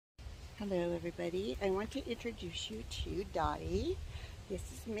Hello everybody. I want to introduce you to Dottie. This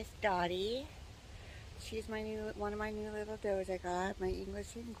is Miss Dottie. She's one of my new little does I got, my English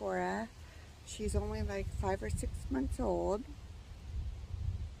Angora. She's only like 5 or 6 months old.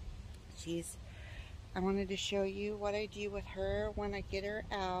 I wanted to show you what I do with her when I get her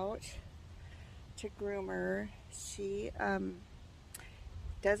out to groom her. She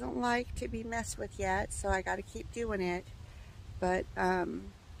doesn't like to be messed with yet, so I got to keep doing it. But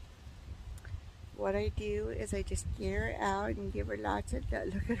what I do is I just get her out and give her lots of,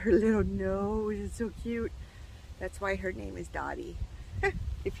 look at her little nose, it's so cute. That's why her name is Dottie,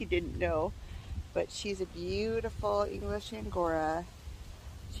 if you didn't know. But she's a beautiful English Angora.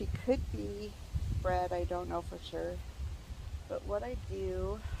 She could be bred, I don't know for sure. But what I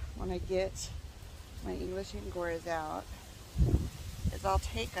do when I get my English Angoras out is I'll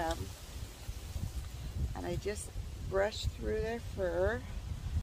take them and I just brush through their fur.